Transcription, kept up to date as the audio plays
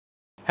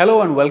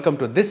Hello and welcome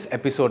to this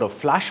episode of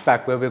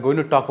Flashback where we're going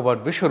to talk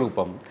about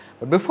Vishwaroopam.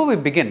 But before we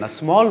begin, a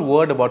small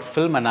word about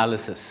film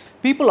analysis.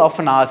 People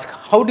often ask,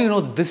 how do you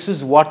know this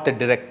is what the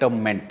director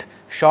meant?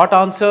 Short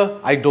answer,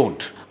 I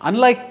don't.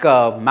 Unlike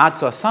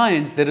maths or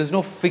science, there is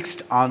no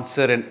fixed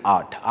answer in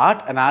art.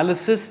 Art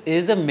analysis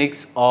is a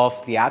mix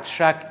of the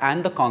abstract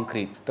and the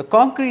concrete. The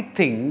concrete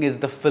thing is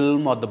the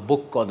film or the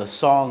book or the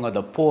song or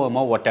the poem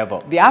or whatever.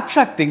 The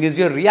abstract thing is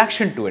your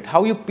reaction to it,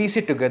 how you piece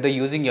it together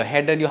using your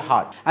head and your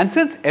heart. And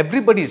since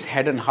everybody's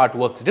head and heart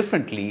works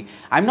differently,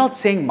 I'm not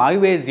saying my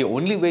way is the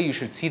only way you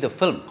should see the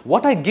film.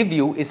 What I give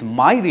you is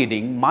my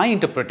reading, my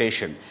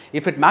interpretation.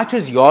 If it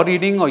matches your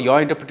reading or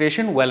your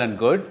interpretation, well and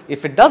good.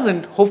 If it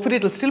doesn't, hopefully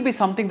it will still be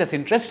something that's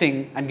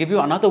interesting and give you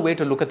another way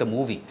to look at the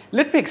movie.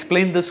 Let me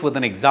explain this with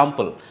an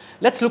example.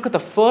 Let's look at the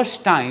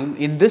first time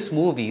in this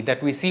movie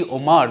that we see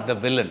Omar, the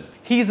villain.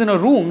 He is in a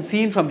room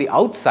seen from the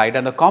outside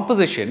and the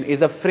composition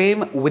is a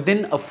frame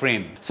within a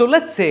frame. So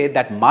let's say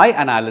that my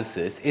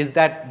analysis is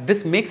that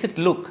this makes it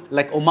look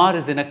like Omar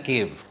is in a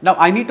cave. Now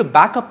I need to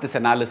back up this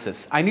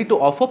analysis. I need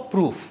to offer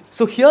proof.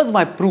 So here's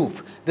my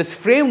proof. This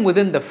frame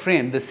within the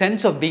frame, the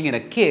sense of being in a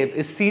cave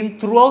is seen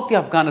throughout the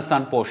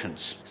Afghanistan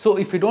portions. So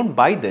if you don't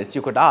buy this,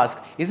 you could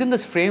ask, isn't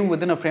this frame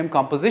within a frame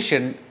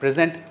composition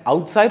present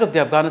outside of the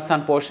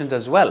Afghanistan portions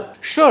as well?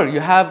 Sure, you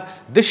have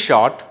this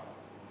shot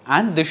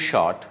and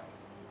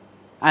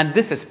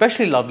this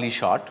especially lovely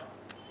shot,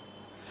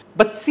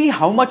 but see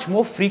how much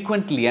more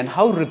frequently and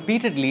how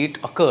repeatedly it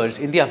occurs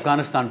in the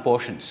Afghanistan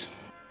portions.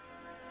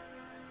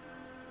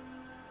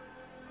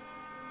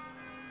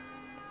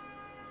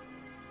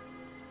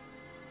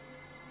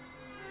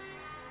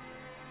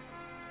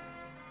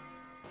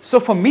 So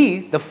for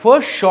me, the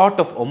first shot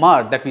of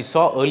Omar that we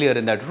saw earlier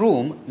in that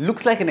room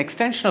looks like an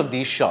extension of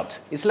these shots.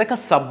 It's like a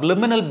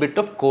subliminal bit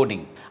of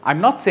coding. I'm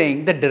not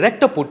saying the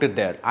director put it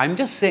there. I'm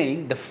just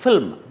saying the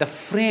film, the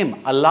frame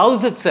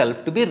allows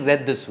itself to be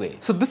read this way.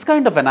 So this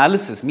kind of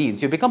analysis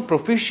means you become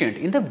proficient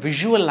in the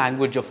visual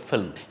language of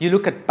film. You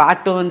look at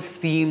patterns,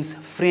 themes,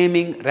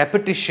 framing,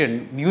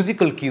 repetition,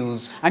 musical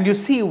cues, and you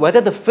see whether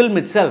the film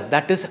itself,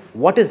 that is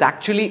what is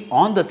actually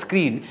on the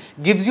screen,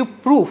 gives you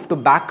proof to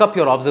back up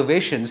your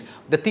observations,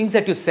 the things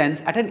that you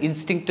sense at an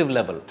instinctive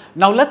level.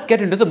 Now let's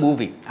get into the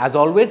movie. As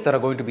always, there are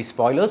going to be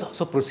spoilers,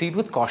 so proceed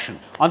with caution.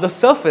 On the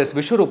surface,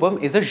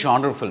 Vishwaroopam is a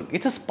genre film.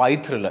 It's a spy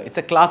thriller. It's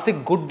a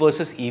classic good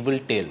versus evil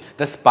tale.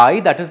 The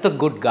spy, that is the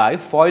good guy,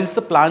 foils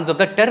the plans of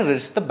the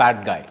terrorist, the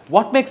bad guy.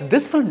 What makes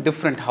this film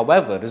different,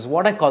 however, is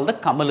what I call the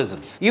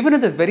Kamalisms. Even in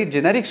this very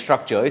generic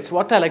structure, it's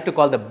what I like to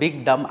call the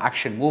big dumb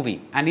action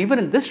movie. And even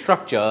in this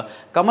structure,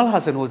 Kamal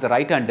Haasan, who is the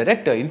writer and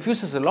director,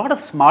 infuses a lot of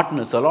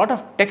smartness, a lot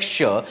of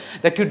texture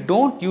that you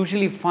don't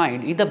usually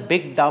find in the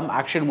big dumb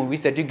action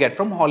movies that you get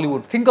from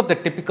Hollywood. Think of the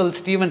typical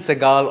Steven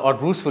Seagal or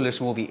Bruce Willis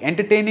movie.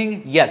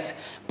 Entertaining, yes,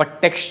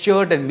 but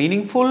textured and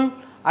meaningful,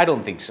 I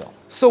don't think so.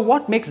 So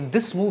what makes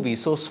this movie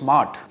so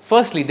smart?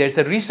 Firstly, there's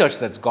a research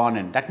that's gone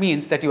in. That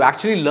means that you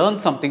actually learn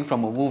something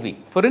from a movie.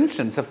 For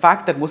instance, the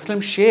fact that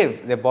Muslims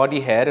shave their body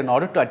hair in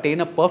order to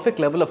attain a perfect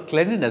level of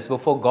cleanliness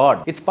before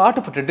God. It's part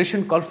of a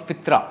tradition called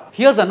fitra.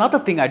 Here's another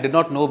thing I did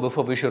not know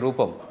before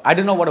Vishwaroopam. I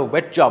didn't know what a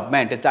wet job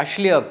meant. It's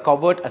actually a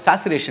covert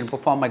assassination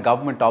performed by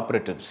government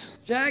operatives.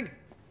 Jag,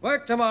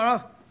 work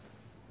tomorrow.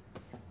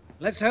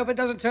 Let's hope it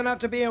doesn't turn out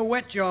to be a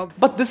wet job.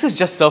 But this is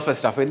just surface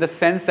stuff in the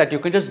sense that you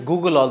can just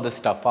Google all this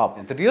stuff up.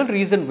 And the real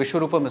reason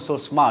Vishwaroopam is so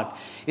smart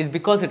is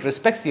because it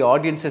respects the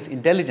audience's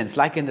intelligence,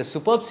 like in the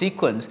superb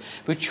sequence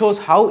which shows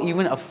how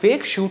even a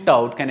fake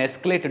shootout can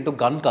escalate into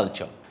gun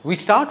culture. We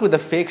start with a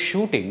fake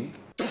shooting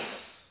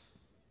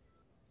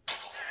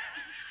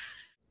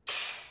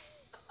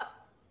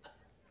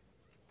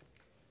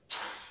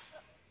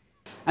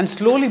and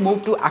slowly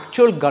move to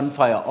actual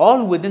gunfire,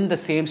 all within the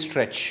same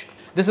stretch.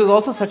 This is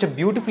also such a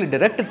beautifully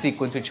directed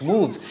sequence which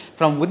moves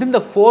from within the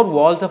four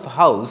walls of a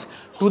house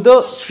to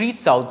the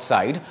streets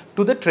outside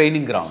to the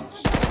training ground.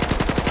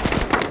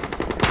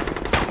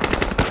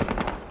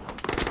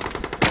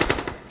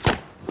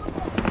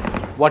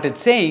 What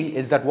it's saying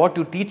is that what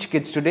you teach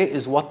kids today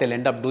is what they'll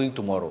end up doing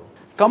tomorrow.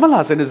 Kamal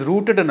Haasan is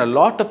rooted in a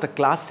lot of the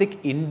classic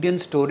Indian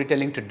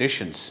storytelling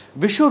traditions.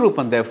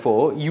 Vishwaroopam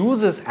therefore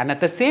uses and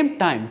at the same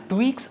time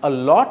tweaks a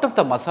lot of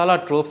the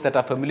masala tropes that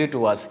are familiar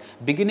to us,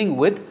 beginning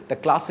with the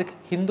classic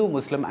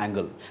Hindu-Muslim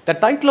angle. The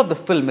title of the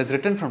film is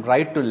written from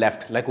right to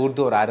left like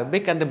Urdu or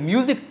Arabic, and the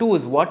music too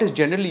is what is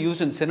generally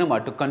used in cinema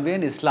to convey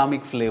an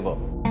Islamic flavor.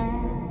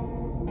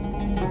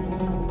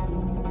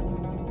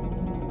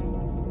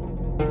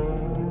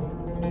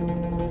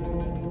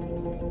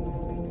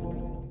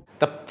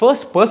 The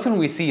first person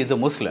we see is a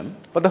Muslim,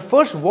 but the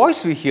first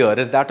voice we hear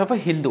is that of a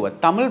Hindu, a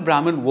Tamil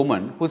Brahmin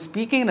woman who is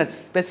speaking in a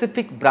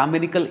specific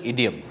Brahminical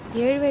idiom.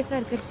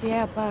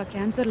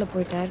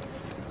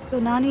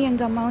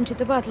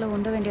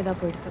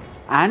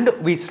 And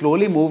we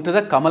slowly move to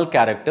the Kamal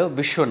character,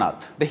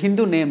 Vishwanath. The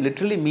Hindu name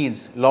literally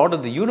means Lord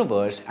of the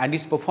Universe, and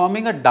he's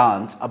performing a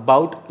dance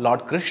about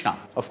Lord Krishna.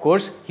 Of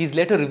course, he's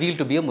later revealed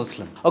to be a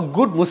Muslim. A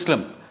good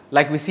Muslim,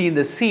 like we see in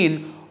the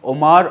scene,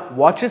 Omar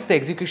watches the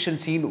execution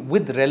scene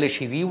with relish.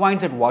 He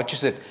rewinds and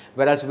watches it,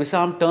 whereas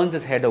Wissam turns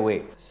his head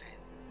away.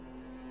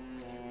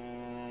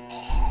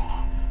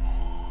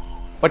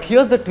 But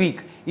here's the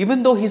tweak.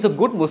 Even though he's a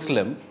good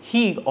Muslim,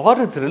 he or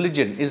his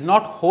religion is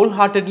not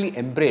wholeheartedly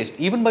embraced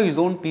even by his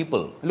own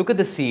people. Look at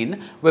the scene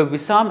where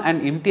Wissam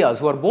and Imtiaz,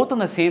 who are both on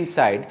the same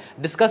side,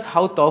 discuss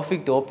how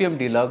Tawfiq, the opium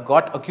dealer,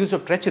 got accused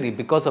of treachery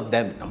because of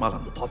them.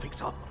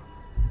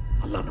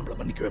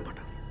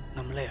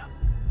 நம்மளையா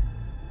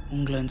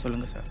உங்களன்னு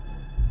சொல்லுங்க sir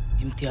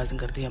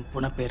இம்தியாஸ்ங்கிறது என்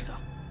புன பேர்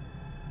தான்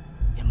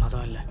என்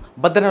மதம் இல்லை.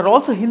 But there are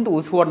also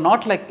Hindus who are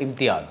not like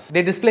Imtiaz.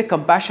 They display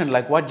compassion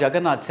like what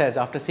Jagannath says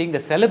after seeing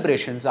the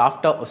celebrations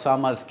after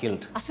Osama is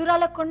killed.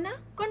 அசுரால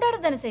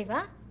கொண்டாடதானே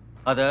செய்வா?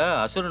 அத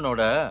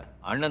அசுரனோட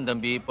அண்ணன்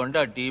தம்பி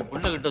பொண்டாட்டி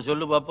புள்ளகிட்ட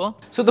சொல்லு பாப்போம்.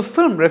 So the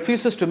film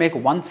refuses to make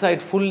one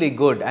side fully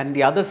good and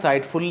the other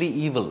side fully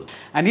evil.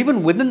 And even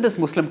within this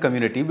Muslim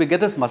community, we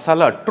get this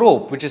masala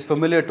trope which is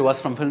familiar to us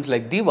from films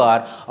like Diwar,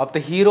 of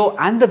the hero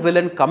and the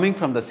villain coming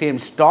from the same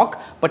stock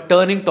but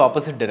turning to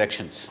opposite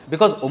directions.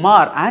 Because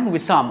Omar and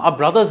Wissam are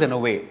brothers in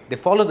a way. They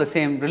follow the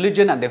same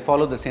religion and they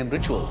follow the same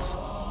rituals.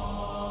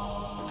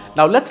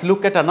 Now let's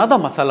look at another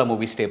masala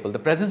movie staple,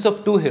 the presence of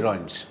two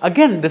heroines.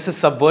 Again, this is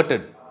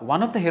subverted.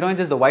 One of the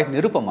heroines is the wife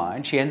Nirupama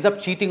and she ends up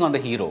cheating on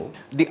the hero.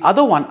 The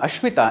other one,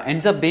 Ashmita,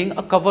 ends up being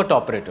a covert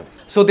operative.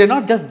 So they're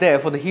not just there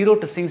for the hero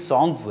to sing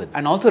songs with.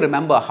 And also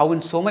remember how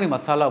in so many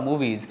masala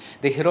movies,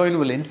 the heroine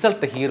will insult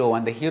the hero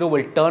and the hero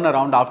will turn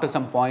around after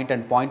some point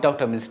and point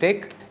out a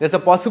mistake. There's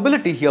a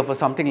possibility here for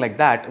something like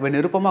that when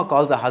Nirupama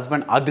calls her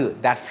husband Adu,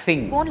 that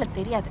thing. போன்ல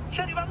தெரியாது.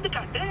 சரி வந்து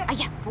காட்டு.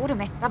 ஐயா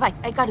போறமே. Bye bye.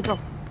 I got to go.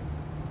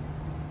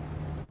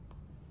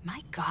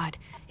 My God,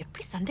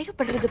 எப்படி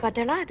சந்தேகப்படுறது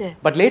பார்த்தளா அது?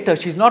 But later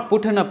she's not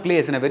put in a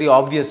place in a very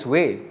obvious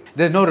way.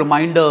 There's no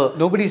reminder.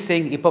 Nobody is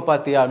saying Ippa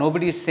Patiya.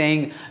 Nobody is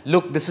saying,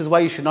 look, this is why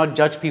you should not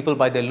judge people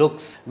by their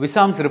looks.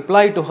 Wissam's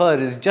reply to her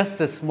is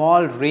just a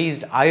small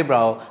raised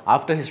eyebrow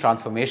after his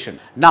transformation.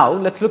 Now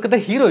let's look at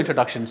the hero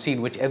introduction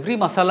scene which every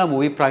masala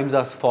movie primes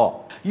us for.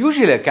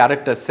 Usually a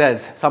character says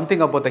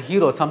something about the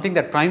hero, something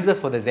that primes us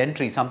for this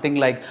entry, something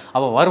like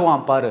ava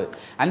varuvan paru,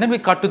 and then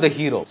we cut to the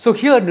hero. So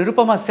here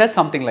Nirupama says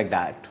something like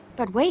that.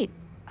 But wait,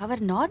 our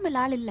normal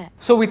ஆள் இல்ல.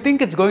 So we think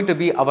it's going to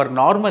be our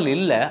normal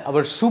இல்ல,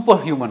 our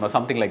superhuman or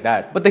something like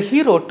that. But the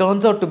hero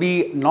turns out to be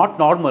not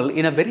normal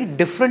in a very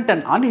different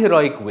and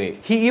unheroic way.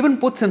 He even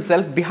puts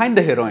himself behind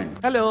the heroine.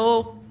 Hello,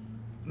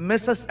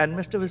 Mrs. and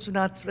Mr.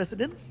 Vishwanath's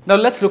residence. Now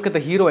let's look at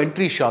the hero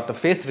entry shot, the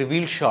face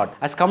reveal shot.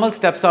 As Kamal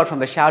steps out from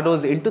the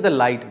shadows into the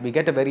light, we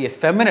get a very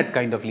effeminate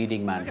kind of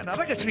leading man.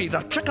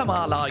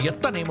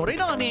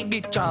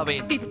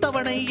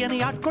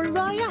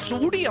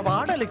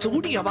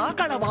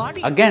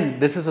 Again,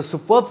 this is a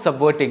superb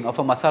subverting of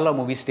a masala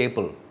movie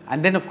staple.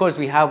 And then of course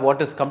we have what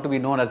has come to be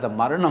known as the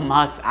Marana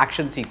Mass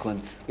action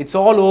sequence. It's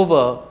all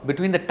over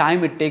between the time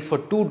it takes for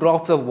 2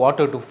 drops of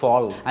water to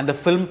fall. And the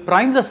film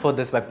primes us for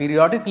this by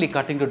periodically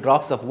cutting to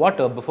drops of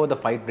water before the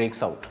fight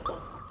breaks out.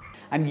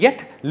 And yet,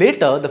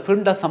 later, the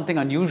film does something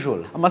unusual.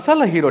 A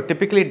masala hero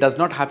typically does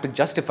not have to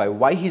justify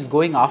why he's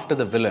going after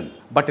the villain.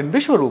 But in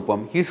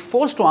Vishwaroopam, he's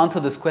forced to answer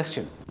this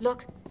question.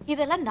 Look,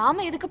 இதெல்லாம்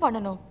நாம எதுக்கு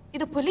பண்ணனும்?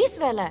 இது police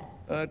வேலை.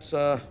 It's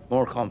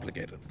more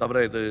complicated.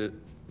 தவிர இது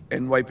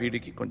NYPD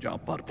ki konjam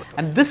apparpattu.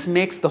 And this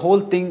makes the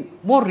whole thing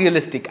more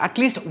realistic, at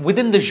least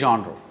within the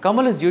genre.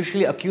 Kamal is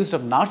usually accused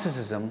of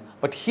narcissism,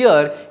 but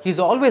here he's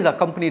always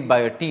accompanied by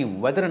a team,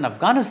 whether in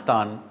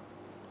Afghanistan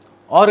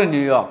or in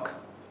New York.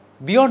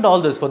 Beyond all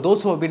this, for those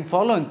who have been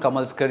following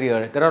Kamal's career,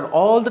 there are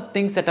all the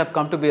things that have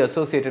come to be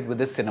associated with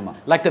this cinema,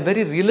 like the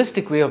very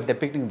realistic way of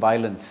depicting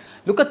violence.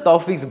 Look at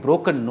Tawfiq's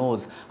broken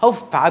nose, how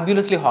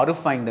fabulously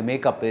horrifying the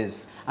makeup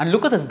is. And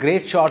look at this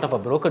great shot of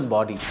a broken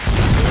body.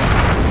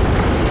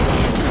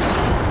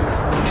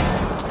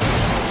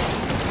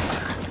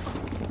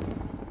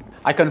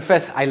 I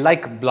confess, I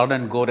like blood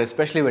and gore,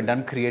 especially when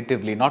done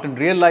creatively, not in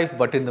real life,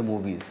 but in the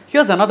movies.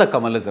 Here's another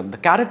Kamalism. The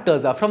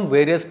characters are from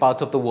various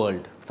parts of the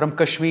world. From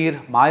Kashmir,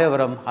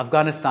 Mayavaram,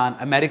 Afghanistan,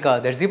 America,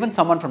 there's even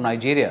someone from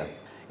Nigeria.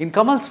 In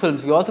Kamal's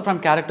films, we also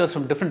find characters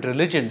from different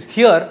religions.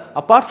 Here,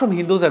 apart from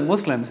Hindus and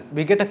Muslims,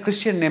 we get a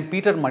Christian named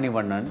Peter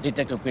Manivannan.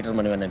 Detective Peter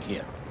Manivannan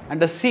here.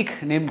 And a Sikh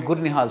named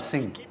Gurnihal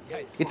Singh.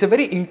 It's a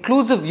very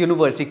inclusive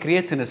universe he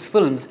creates in his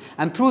films,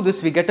 and through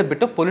this we get a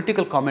bit of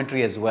political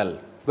commentary as well.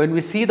 When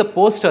we see the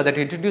poster that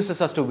introduces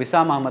us to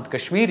Wissam Ahmad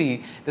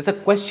Kashmiri, there's a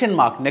question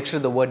mark next to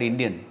the word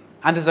Indian.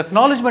 And this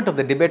acknowledgement of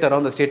the debate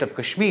around the state of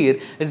Kashmir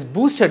is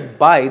boosted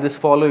by this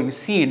following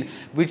scene,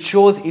 which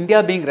shows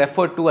India being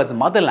referred to as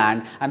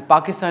motherland and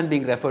Pakistan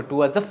being referred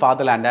to as the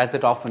fatherland, as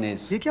it often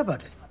is. ये क्या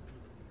बात है?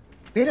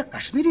 पेरा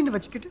कश्मीरी ने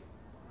बचकिट?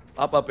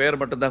 Appa per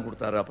mattum dhaan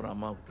kudutharu apra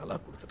amma talaq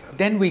kudutharu.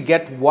 Then we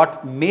get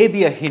what may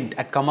be a hint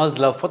at Kamal's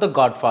love for The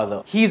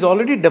Godfather. He's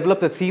already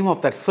developed the theme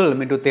of that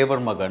film into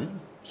Tevar Magan.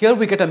 Here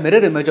we get a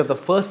mirror image of the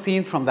first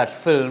scene from that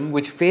film,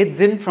 which fades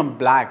in from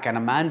black and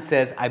a man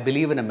says, I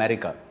believe in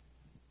America.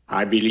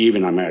 I believe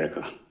in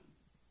America.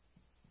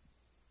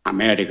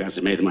 America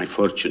has made my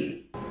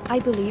fortune. I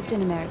believed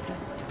in America.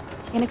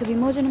 எனக்கு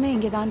விமோசனமே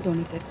இங்கே தான்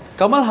தோணுது.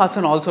 Kamal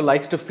Haasan also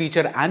likes to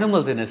feature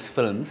animals in his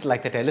films,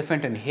 like that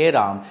elephant in Hey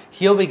Ram.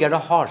 Here we get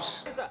a horse.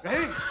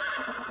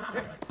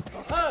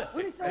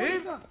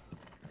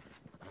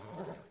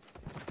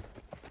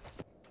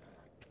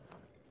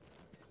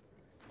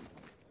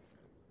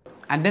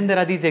 And then there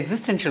are these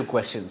existential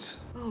questions.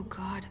 Oh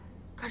God,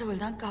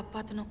 கடவுள் தான்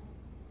காப்பாத்தணும்.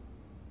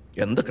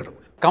 எந்த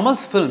கடவுள்?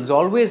 Kamal's films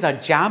always are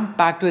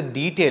jam-packed with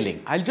detailing.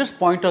 I'll just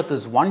point out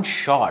this one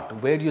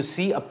shot where you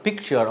see a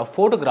picture, a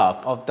photograph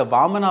of the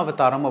Vamana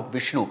avataram of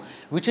Vishnu,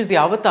 which is the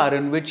avatar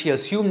in which he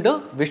assumed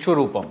a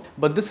Vishwaroopam.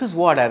 But this is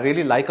what I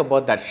really like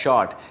about that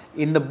shot.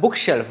 In the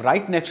bookshelf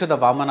right next to the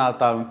Vamana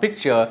avataram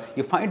picture,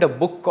 you find a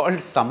book called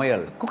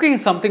Samayal. Cooking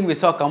is something we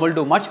saw Kamal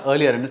do much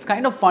earlier, and it's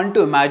kind of fun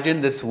to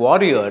imagine this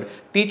warrior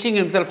teaching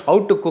himself how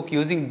to cook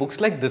using books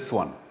like this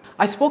one.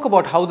 I spoke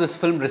about how this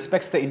film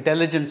respects the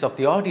intelligence of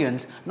the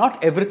audience.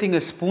 Not everything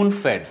is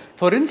spoon-fed.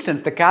 For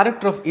instance, the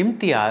character of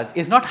Imtiaz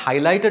is not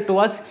highlighted to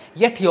us,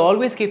 yet he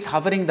always keeps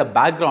hovering the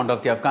background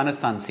of the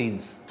Afghanistan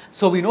scenes.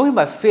 So we know him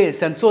by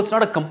face, and so it's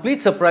not a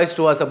complete surprise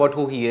to us about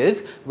who he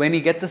is when he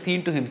gets a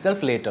scene to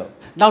himself later.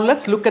 Now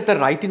let's look at the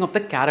writing of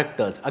the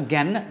characters.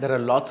 Again, there are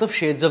lots of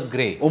shades of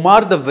grey.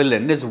 Omar the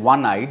villain is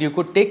one-eyed. You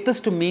could take this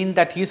to mean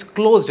that he's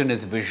closed in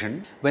his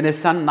vision. When his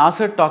son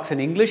Nasser talks in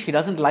English, he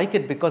doesn't like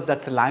it because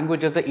that's the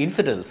language of the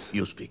infidels.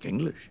 You speak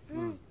English?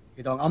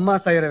 Idong amma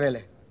sayra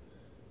vele.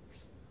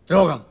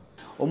 Drogam.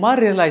 Omar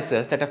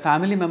realizes that a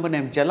family member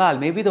named Jalal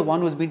may be the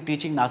one who's been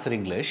teaching Nasser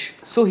English,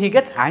 so he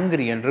gets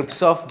angry and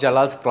rips off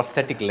Jalal's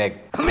prosthetic leg.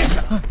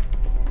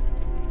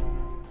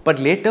 But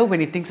later,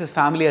 when he thinks his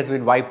family has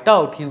been wiped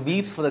out, he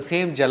weeps for the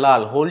same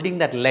Jalal holding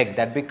that leg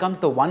that becomes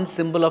the one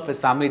symbol of his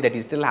family that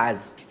he still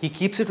has. He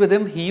keeps it with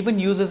him, he even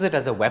uses it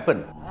as a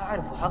weapon.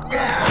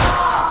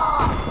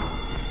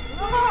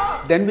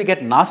 Then we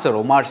get Nasser,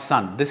 Omar's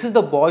son. This is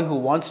the boy who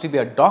wants to be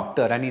a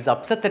doctor, and he's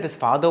upset that his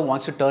father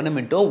wants to turn him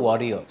into a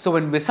warrior. So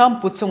when Wissam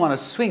puts him on a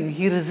swing,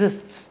 he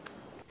resists.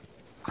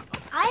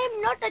 I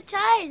am not a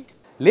child.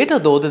 Later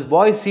though, this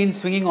boy is seen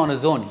swinging on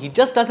his own. He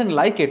just doesn't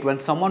like it when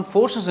someone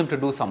forces him to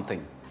do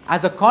something.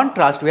 As a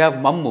contrast, we have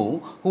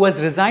Mammu, who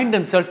has resigned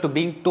himself to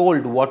being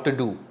told what to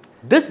do.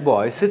 This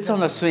boy sits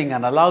on a swing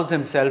and allows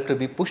himself to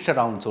be pushed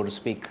around, so to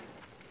speak.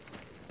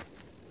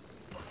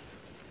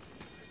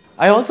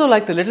 I also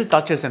like the little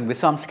touches in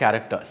Wissam's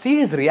character. See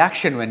his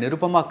reaction when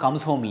Nirupama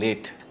comes home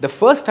late. The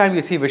first time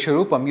you see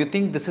Vishwaroopam, you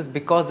think this is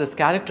because this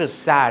character is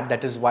sad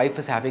that his wife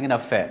is having an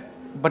affair.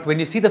 But when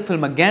you see the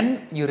film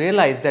again, you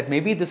realize that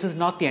maybe this is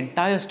not the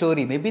entire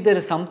story. Maybe there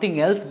is something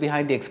else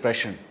behind the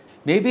expression.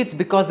 Maybe it's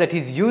because that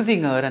he's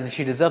using her and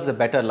she deserves a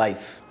better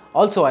life.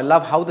 Also, I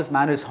love how this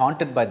man is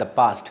haunted by the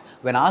past.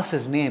 When asked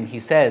his name,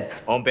 he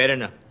says, Taufik.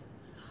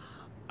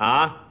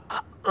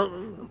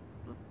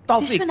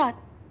 Vishwanath.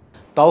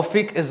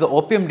 Taufik is the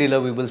opium dealer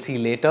we will see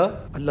later.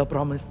 Allah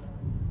promise.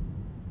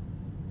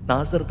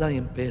 Nasser da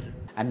em per.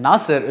 And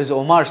Nasser is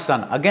Omar's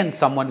son, again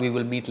someone we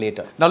will meet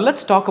later. Now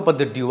let's talk about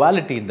the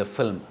duality in the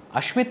film.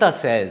 Ashmita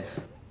says,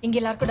 இங்க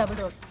எல்லாருக்கும் double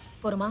role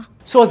போருமா?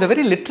 so as a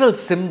very literal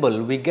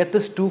symbol, we get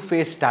this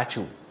two-faced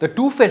statue. The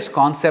two-faced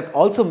concept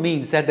also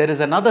means that there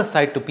is another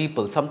side to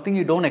people, something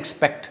you don't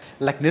expect.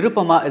 Like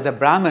Nirupama is a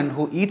Brahmin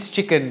who eats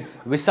chicken,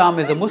 Wissam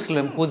is a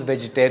Muslim who's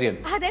vegetarian.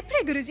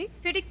 அதெப்படி Guruji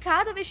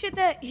பிடிக்காத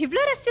விஷயத்தை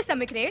இவ்ளோ ரசிச்சு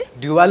சமைக்கிறீள்?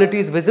 Duality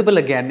is visible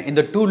again in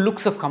the two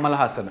looks of Kamal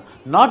Haasan.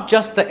 Not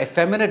just the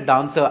effeminate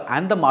dancer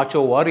and the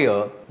macho warrior,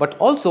 but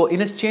also in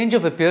his change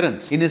of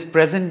appearance. In his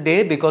present day,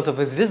 because of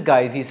his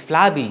disguise, he's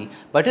flabby,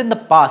 but in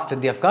the past,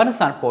 in the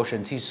Afghanistan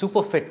portions, he's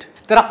super fit.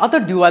 There are other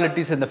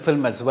dualities in the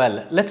film as well.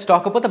 Let's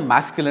talk about the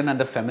masculine and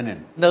the feminine.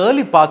 In the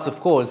early parts, of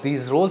course,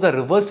 these roles are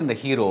reversed in the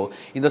hero.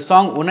 In the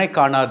song Unai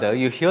Kanada,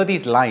 you hear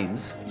these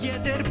lines.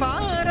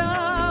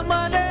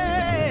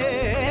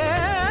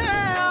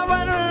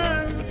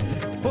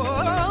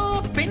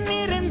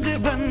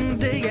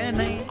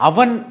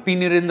 Avan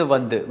Pinirindu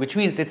Vandu, which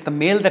means it's the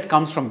male that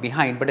comes from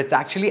behind, but it's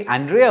actually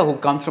Andrea who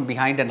comes from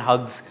behind and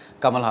hugs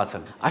Kamal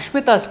Haasan.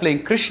 Ashmita is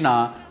playing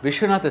Krishna,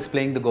 Vishwanath is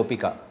playing the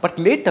Gopika. But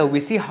later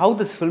we see how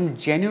this film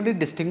genuinely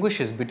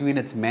distinguishes between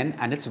its men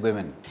and its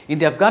women. In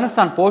the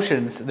Afghanistan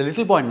portions, the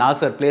little boy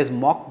Nasser plays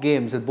mock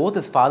games with both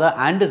his father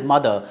and his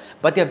mother,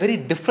 but they are very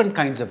different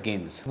kinds of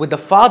games. With the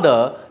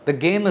father, the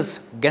game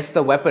is guess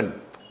the weapon.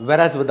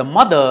 Whereas with the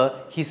mother,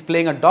 he's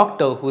playing a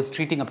doctor who's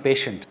treating a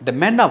patient. The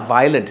men are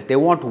violent, they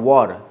want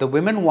war. The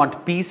women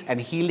want peace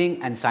and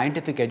healing and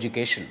scientific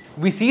education.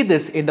 We see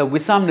this in the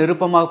Wissam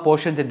Nirupama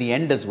portions in the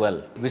end as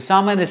well.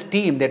 Wissam and his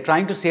team, they're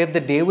trying to save the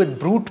day with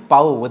brute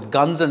power, with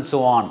guns and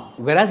so on.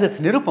 Whereas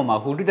it's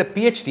Nirupama who did a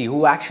PhD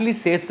who actually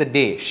saves the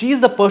day. She's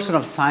the person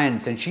of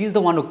science and she's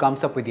the one who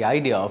comes up with the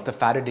idea of the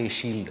Faraday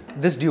shield.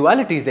 This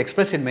duality is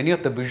expressed in many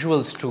of the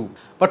visuals too.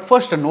 But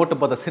first a note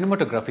about the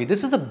cinematography.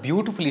 This is a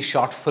beautifully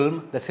shot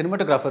film. The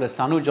cinematographer is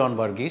Sanu John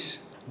Varghese.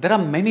 There are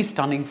many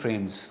stunning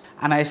frames,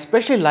 and I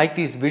especially like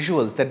these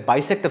visuals that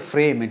bisect the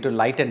frame into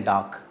light and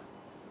dark.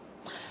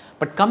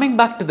 But coming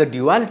back to the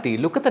duality,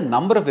 look at the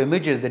number of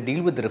images that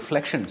deal with the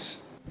reflections.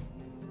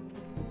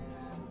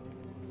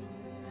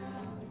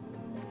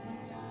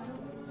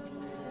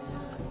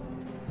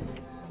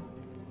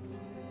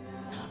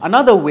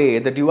 Another way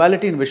the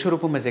duality in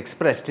Vishwaroopam is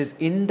expressed is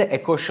in the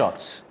echo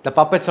shots. The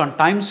puppets on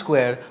Times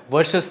Square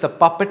versus the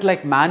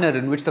puppet-like manner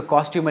in which the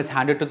costume is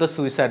handed to the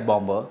suicide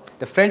bomber,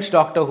 the French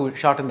doctor who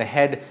shot in the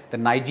head, the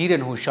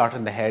Nigerian who shot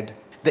in the head,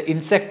 the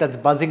insect that's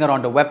buzzing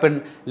around a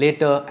weapon,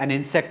 later an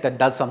insect that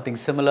does something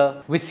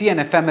similar. We see an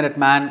effeminate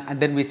man and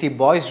then we see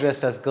boys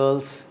dressed as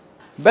girls.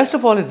 Best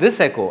of all is this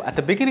echo. At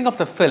the beginning of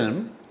the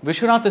film,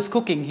 Vishwanath is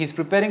cooking, he's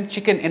preparing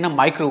chicken in a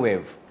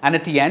microwave. And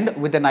at the end,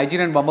 with the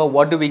Nigerian bomber,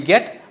 what do we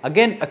get?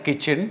 Again, a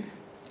kitchen,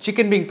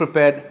 chicken being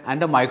prepared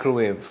and a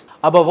microwave.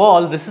 Above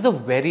all, this is a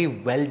very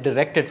well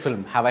directed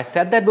film. Have I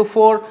said that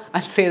before?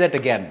 I'll say that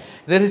again.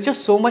 There is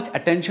just so much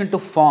attention to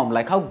form,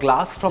 like how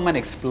glass from an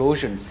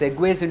explosion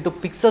segues into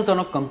pixels on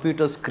a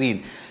computer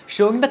screen,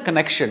 showing the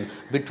connection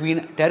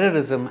between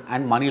terrorism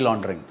and money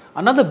laundering.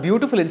 Another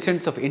beautiful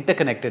instance of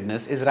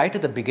interconnectedness is right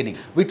at the beginning.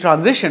 We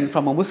transition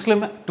from a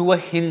Muslim to a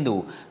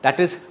Hindu, that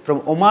is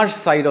from Omar's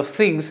side of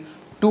things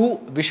to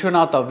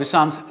Vishwanath or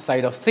Visham's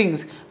side of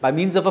things by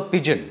means of a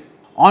pigeon.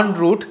 En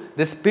route,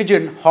 this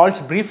pigeon halts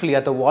briefly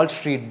at the Wall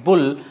Street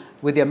Bull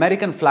with the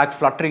American flag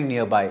fluttering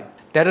nearby.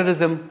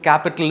 Terrorism,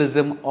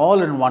 capitalism,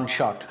 all in one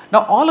shot.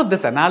 Now, all of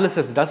this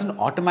analysis doesn't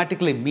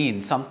automatically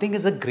mean something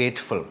is a great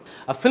film.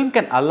 A film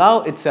can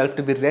allow itself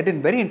to be read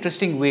in very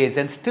interesting ways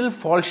and still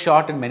fall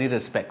short in many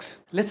respects.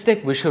 Let's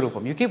take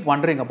Vishwaroopam. You keep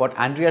wondering about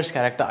Andrea's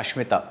character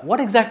Ashmita. What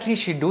exactly is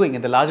she doing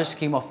in the larger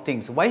scheme of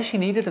things? Why is she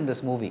needed in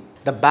this movie?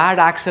 The bad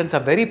accents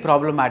are very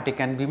problematic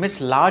and we miss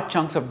large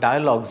chunks of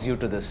dialogues due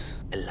to this.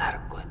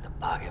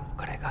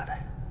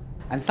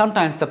 And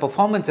sometimes the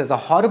performances are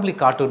horribly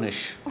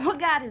cartoonish. What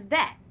god is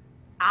that?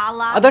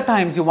 Allah? Other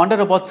times you wonder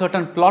about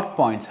certain plot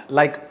points,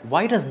 like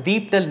why does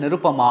Deep tell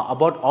Nirupama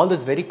about all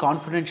this very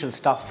confidential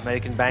stuff?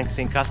 American banks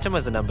saying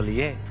customers are number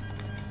liye.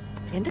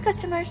 In the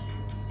customers?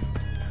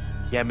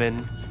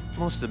 Yemen,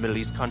 most of the Middle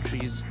East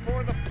countries,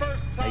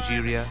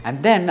 Nigeria.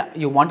 And then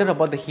you wonder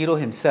about the hero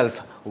himself.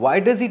 Why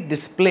does he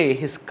display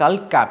his skull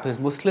cap, his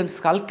Muslim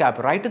skull cap,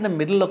 right in the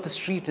middle of the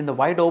street in the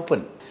wide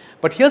open?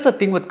 But here's the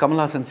thing with Kamal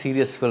Haasan's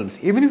serious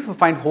films. Even if you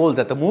find holes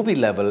at the movie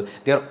level,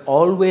 they are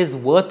always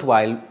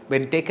worthwhile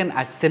when taken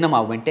as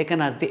cinema, when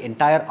taken as the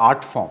entire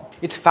art form.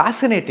 It's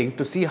fascinating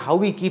to see how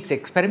he keeps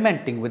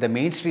experimenting with the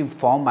mainstream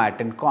format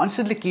and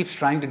constantly keeps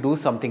trying to do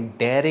something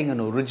daring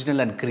and original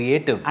and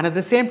creative. And at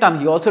the same time,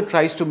 he also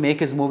tries to make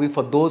his movie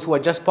for those who are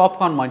just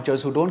popcorn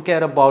munchers who don't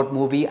care about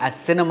movie as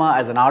cinema,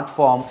 as an art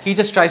form. He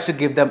just tries to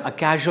give them a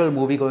casual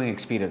movie-going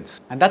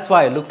experience. And that's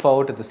why I look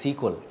forward to the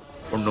sequel.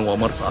 So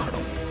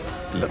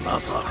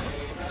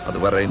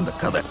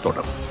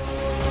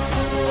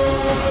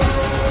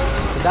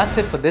that's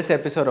it for this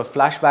episode of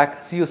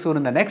Flashback. See you soon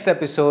in the next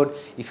episode.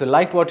 If you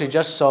liked what you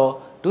just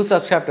saw, do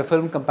subscribe to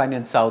Film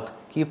Companion South.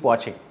 Keep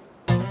watching.